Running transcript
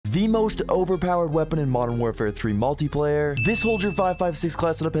the most overpowered weapon in Modern Warfare 3 multiplayer. This Holger 5.56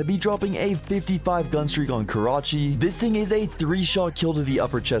 class setup had me dropping a 55 gun streak on Karachi. This thing is a 3-shot kill to the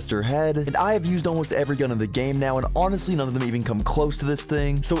upper chest or head, and I have used almost every gun in the game now, and honestly none of them even come close to this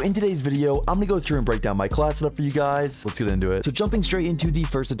thing. So in today's video, I'm gonna go through and break down my class setup for you guys. Let's get into it. So jumping straight into the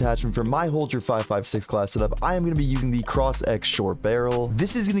first attachment for my Holger 5.56 class setup, I am gonna be using the Cross X short barrel.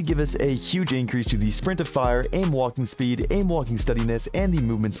 This is gonna give us a huge increase to the sprint of fire, aim walking speed, aim walking steadiness, and the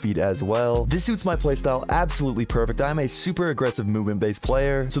movement speed as well. This suits my playstyle absolutely perfect. I'm a super aggressive movement based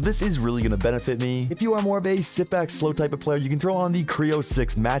player, so this is really gonna benefit me. If you are more of a sit back slow type of player, you can throw on the Creo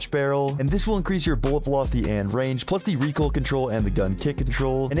 6 match barrel, and this will increase your bullet velocity and range, plus the recoil control and the gun kick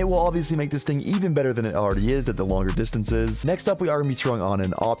control, and it will obviously make this thing even better than it already is at the longer distances. Next up, we are gonna be throwing on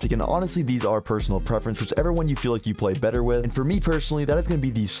an optic, and honestly these are personal preference, whichever one you feel like you play better with, and for me personally that is gonna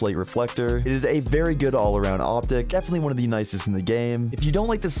be the slate reflector. It is a very good all-around optic, definitely one of the nicest in the game. If you don't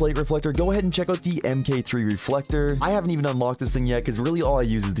like the slate reflector, go ahead and check out the MK3 reflector. I haven't even unlocked this thing yet because really all I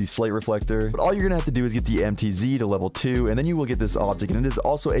use is the slate reflector, but all you're gonna have to do is get the MTZ to level 2, and then you will get this optic, and it is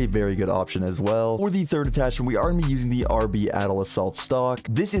also a very good option as well. For the third attachment, we are gonna be using the RB Adel Assault stock.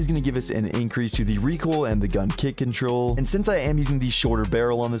 This is gonna give us an increase to the recoil and the gun kick control, and since I am using the shorter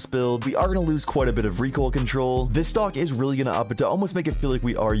barrel on this build, we are gonna lose quite a bit of recoil control. This stock is really gonna up it to almost make it feel like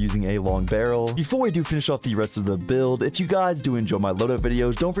we are using a long barrel. Before we do finish off the rest of the build, if you guys do enjoy my loadout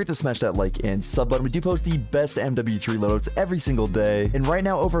videos, don't forget to smash that like and sub button. We do post the best MW3 loadouts every single day, and right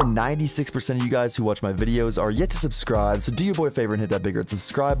now over 96% of you guys who watch my videos are yet to subscribe, so do your boy a favor and hit that big red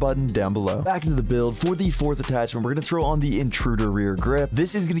subscribe button down below. Back into the build. For the fourth attachment, we're gonna throw on the Intruder rear grip.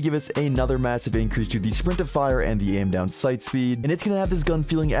 This is gonna give us another massive increase to the sprint of fire and the aim down sight speed, and it's gonna have this gun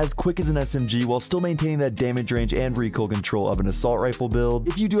feeling as quick as an SMG while still maintaining that damage range and recoil control of an assault rifle build.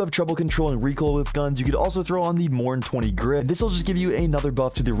 If you do have trouble controlling recoil with guns, you could also throw on the Morn 20 grip. This will just give you another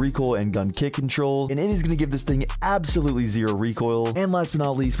buff to the recoil and gun kick control, and it is gonna give this thing absolutely zero recoil. And last but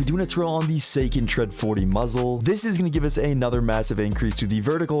not least, we do want to throw on the Seiken Tread 40 muzzle. This is gonna give us another massive increase to the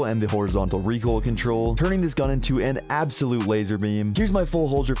vertical and the horizontal recoil control, turning this gun into an absolute laser beam. Here's my full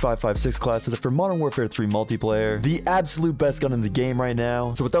Holger 5.56 class setup for Modern Warfare 3 multiplayer, the absolute best gun in the game right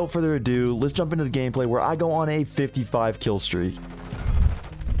now. So without further ado, let's jump into the gameplay where I go on a 55 kill streak.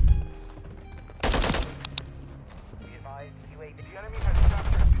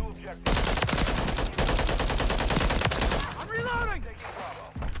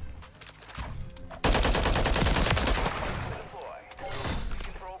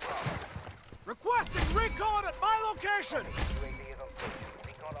 Requesting recon at my location!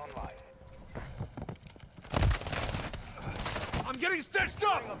 I'm getting stitched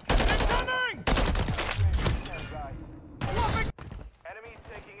up! Incoming! Swapping! Enemies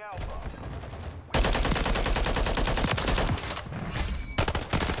taking Alpha.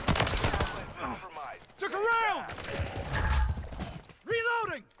 Took a round!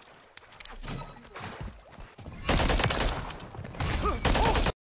 Reloading!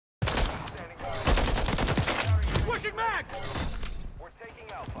 Switching mag! We're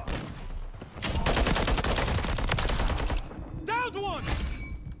taking Alpha. Downed one!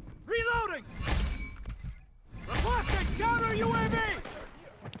 Reloading! Requesting counter UAV!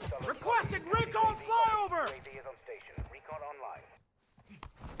 Requesting recon flyover! UAV is on station. Recon online.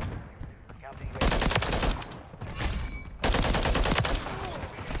 Counter UAV.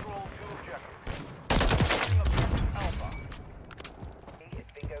 Control 2 objectives. Objective Alpha. Is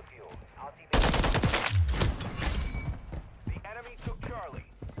bingo fuel. RTV. The enemy took Charlie.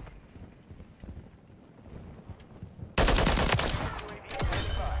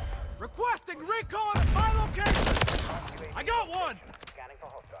 Requesting recon at my location! I got one! Scanning for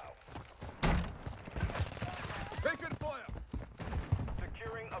hostile. Taking fire!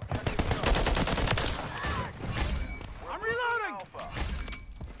 Securing objective. I'm reloading! Alpha.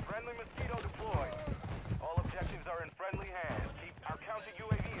 Friendly mosquito deployed. All objectives are in friendly hands. Keep our counter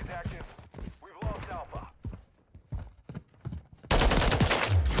UAV is active. We've lost Alpha.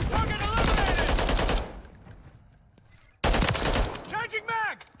 Target eliminated! Changing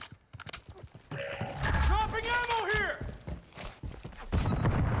mags! Dropping ammo here!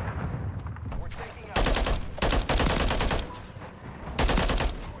 We're taking out.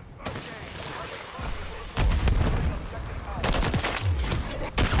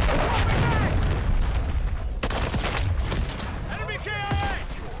 Enemy KIA!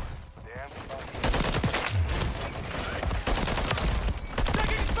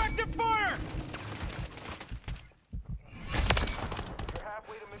 Taking effective fire! You're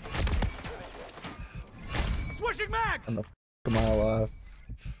halfway to mission. Switching mags! And the am I alive?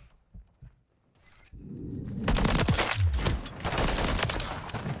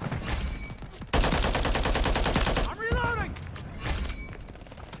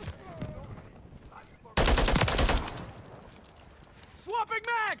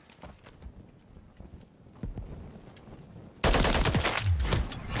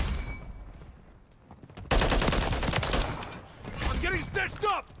 Stitched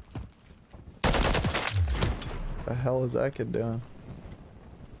up! The hell is that kid doing?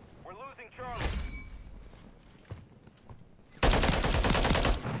 We're losing Charlie.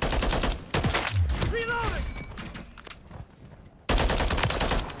 Reloading!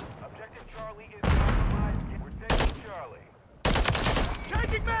 Objective Charlie is compromised. We're taking Charlie.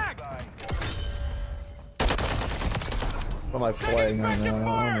 Changing mags! What am I playing right now?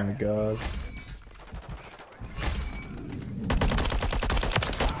 Oh my god.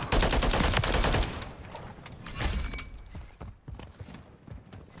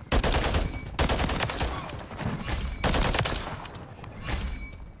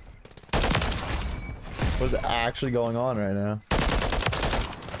 What's actually going on right now?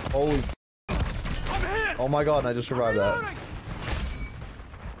 Holy f. Oh my god, and I just survived that.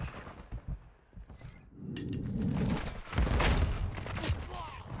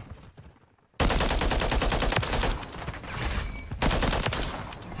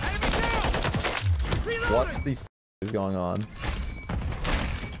 What the f is going on?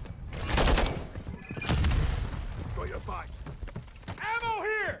 Go your bike. Ammo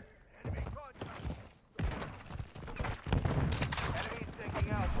here! Enemies taking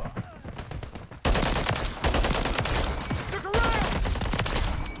Alpha. Took around!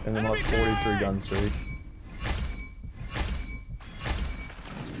 And then have 43 gun streak.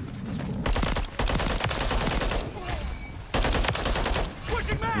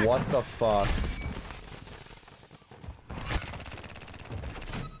 What the fuck?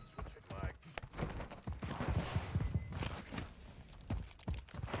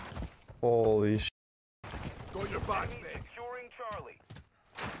 Holy sh. Go your back, man. Securing Charlie.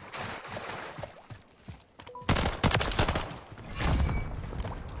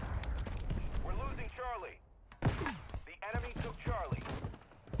 We're losing Charlie. The enemy took Charlie.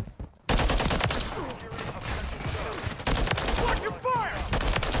 Watch your fire!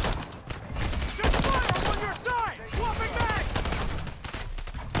 Just fire! I'm on your side! Swapping back!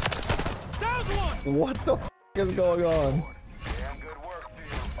 Down one! What the f is going on? Damn good work,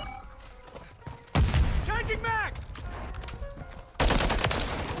 Theo. Changing max!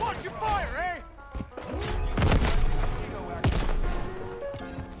 Watch your fire, eh?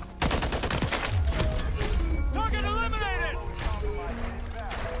 Target eliminated!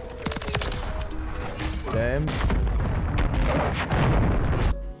 James?